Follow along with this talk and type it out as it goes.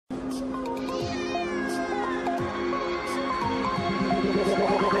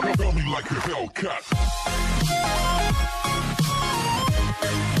like a Hellcat.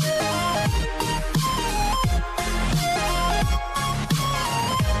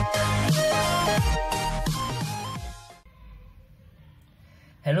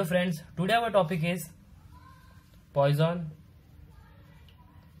 Hello friends, today our topic is Poisson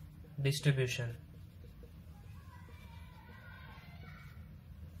distribution.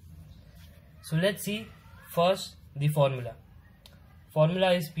 So let's see first the formula.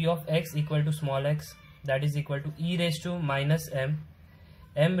 Formula is P of x equal to small x, that is equal to e raised to minus m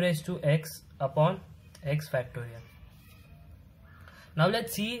raised to x upon x factorial. Now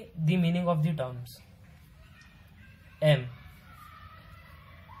let's see the meaning of the terms. M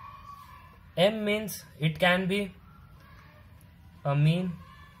means it can be a mean,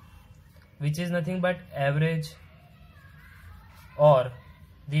 which is nothing but average, or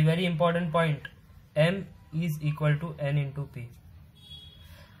the very important point, m is equal to n into p.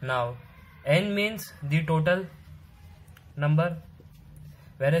 Now n means the total number,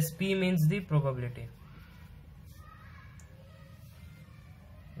 whereas p means the probability.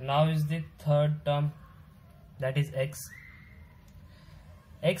 Now is the third term, that is x.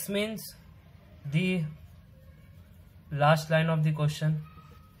 X means the last line of the question,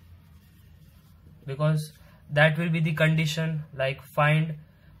 because that will be the condition, like find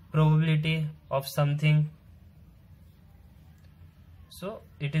probability of something. So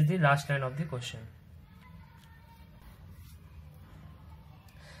it is the last line of the question.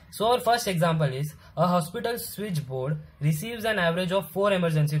 So our first example is a hospital switchboard receives an average of 4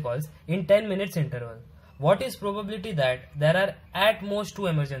 emergency calls in 10 minutes interval. What is probability that there are at most 2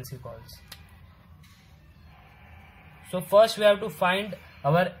 emergency calls? So first we have to find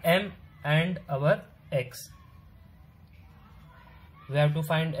our m and our x. We have to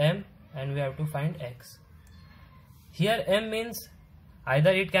find m and we have to find x. Here m means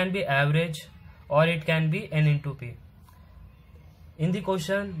either it can be average or it can be n into p. In the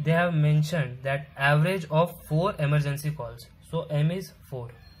question they have mentioned that average of 4 emergency calls. So m is 4.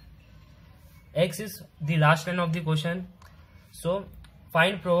 X is the last line of the question. So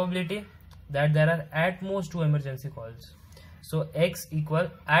find probability that there are at most 2 emergency calls. So x equal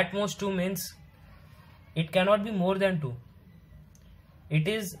at most 2 means it cannot be more than 2. It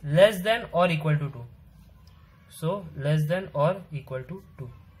is less than or equal to 2. So less than or equal to 2.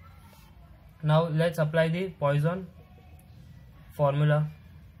 Now let's apply the Poisson formula.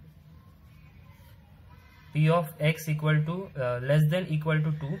 P of x equal to less than equal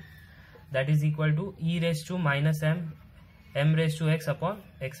to 2, that is equal to e raised to minus m raised to x upon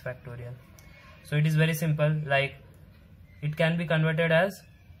x factorial. So it is very simple, like it can be converted as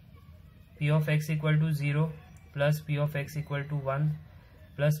P of x equal to 0 plus P of x equal to 1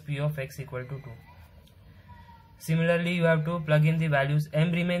 plus P of x equal to 2. Similarly, you have to plug in the values.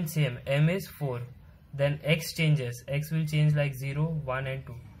 M remains same, m is 4. Then x changes, x will change like 0, 1 and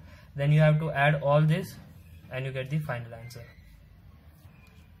 2. Then you have to add all this and you get the final answer.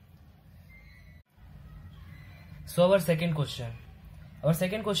 So our second question. Our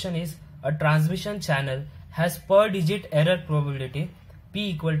second question is a transmission channel has per digit error probability p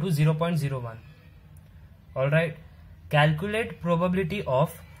equal to 0.01. Alright, calculate probability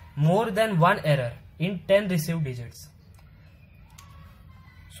of more than one error in 10 received digits.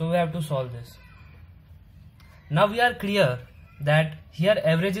 So we have to solve this. Now we are clear that here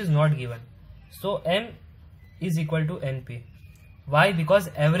average is not given. So m is equal to np. Why? Because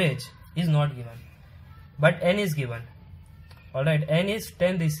average is not given, but n is given. Alright, n is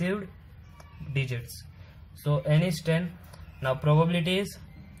 10 received digits. So n is 10. Now probability is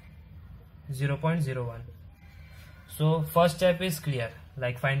 0.01. So first step is clear,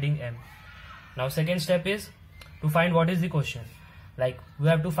 like finding m. Now second step is to find what is the question. Like we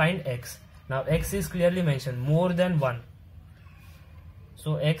have to find x. Now x is clearly mentioned, more than 1.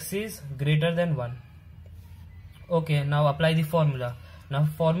 So x is greater than 1. Okay, now apply the formula. Now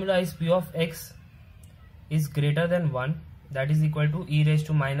formula is P of x is greater than 1, that is equal to e raised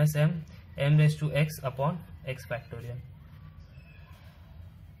to minus m raised to x upon x factorial.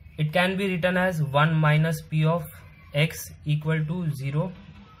 It can be written as 1 minus P of x equal to 0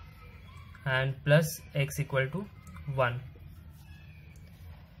 and plus x equal to 1.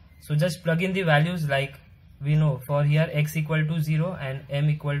 So just plug in the values, like we know for here x equal to 0 and m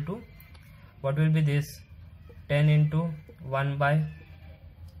equal to, what will be this, 10 into 1 by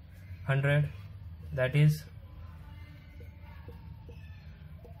 100, that is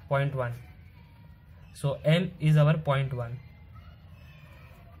 0.1. So m is our 0.1.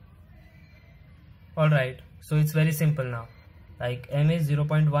 Alright, so it's very simple now. Like m is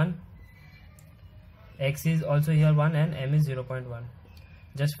 0.1, x is also here 1 and m is 0.1.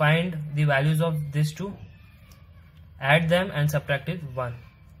 just find the values of these two, add them and subtract it 1.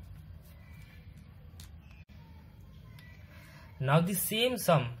 Now the same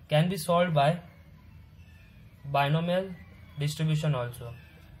sum can be solved by binomial distribution also.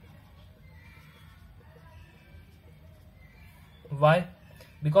 Why?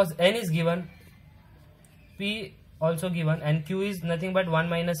 Because n is given, p also given, and q is nothing but 1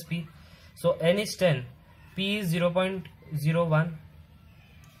 minus p. So n is 10, p is 0.01,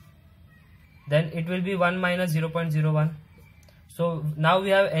 then it will be 1 minus 0.01. So now we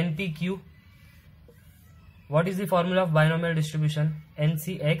have npq. What is the formula of binomial distribution?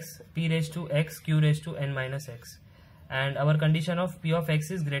 NCx, p raised to x, q raised to n minus x. And our condition of p of x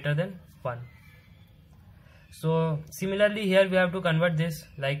is greater than 1. So similarly here we have to convert this,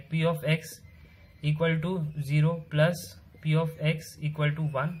 like p of x equal to 0 plus p of x equal to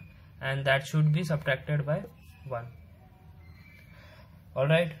 1, and that should be subtracted by 1.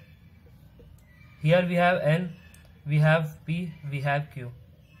 Alright, here we have n, we have p, we have q,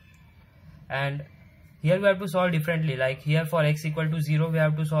 and here we have to solve differently. Like here for x equal to 0 we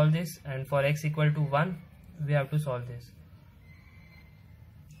have to solve this, and for x equal to 1 we have to solve this.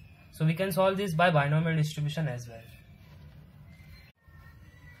 So we can solve this by binomial distribution as well.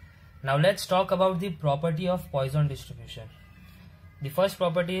 Now let's talk about the property of Poisson distribution. The first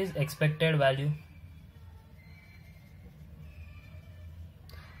property is expected value,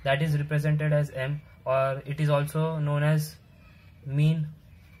 that is represented as m, or it is also known as mean.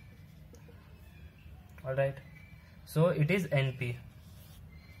 Alright, so it is np.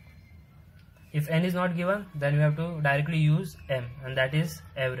 If n is not given, then we have to directly use m, and that is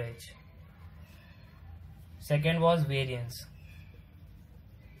average. Second was variance.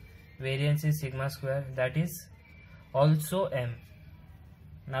 Variance is sigma square, that is also m.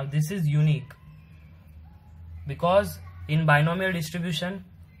 Now this is unique because in binomial distribution,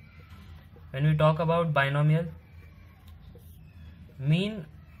 when we talk about binomial, mean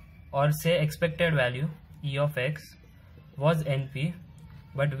or say expected value e of x was np,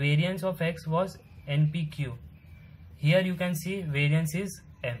 but variance of x was npq. Here you can see variance is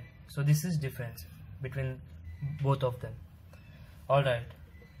m. So this is difference between both of them. Alright,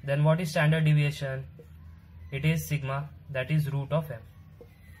 then what is standard deviation? It is sigma, that is root of m.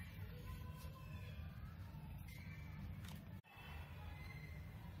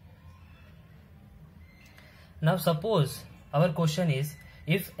 Now suppose our question is,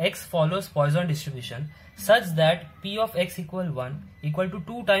 if x follows Poisson distribution such that p of x equal 1 equal to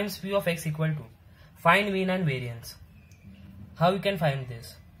 2 times p of x equal 2, find mean and variance. How we can find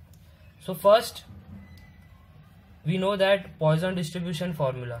this? So first we know that Poisson distribution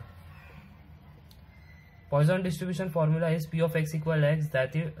formula. Poisson distribution formula is p of x equal x,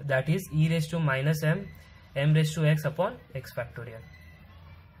 that is e raised to minus m, m raised to x upon x factorial.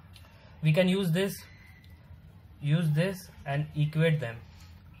 We can use this and equate them.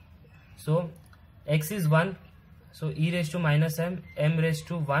 So x is 1, so e raised to minus m, m raised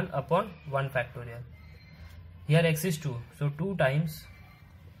to 1 upon 1 factorial. Here x is 2, so 2 times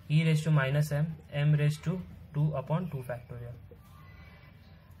e raised to minus m, m raised to 2 upon 2 factorial.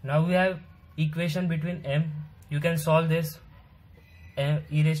 Now we have equation between m. You can solve this.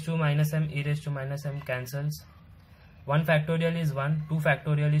 E raised to minus m, e raised to minus m cancels. 1 factorial is 1, 2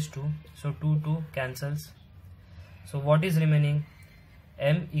 factorial is 2, so 2 cancels. So what is remaining?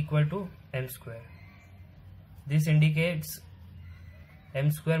 M equal to m square. This indicates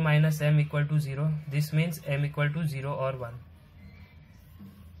m square minus m equal to 0. This means m equal to 0 or 1.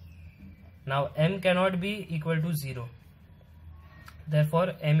 Now m cannot be equal to 0.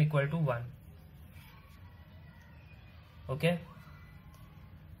 Therefore m equal to 1. Okay.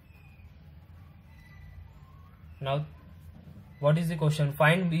 Now what is the question?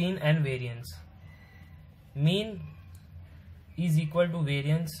 Find mean and variance. Mean is equal to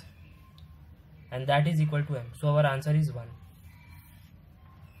variance, and that is equal to m. So our answer is 1.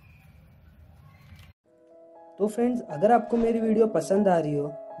 तो friends, अगर आपको मेरी video पसंद आ रही हो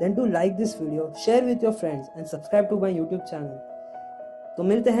then to like this video, share with your friends and subscribe to my YouTube channel. तो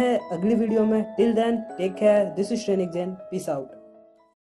मिलते हैं अगली वीडियो में। Till then take care, this is 𝗕𝗓𝗓, peace out.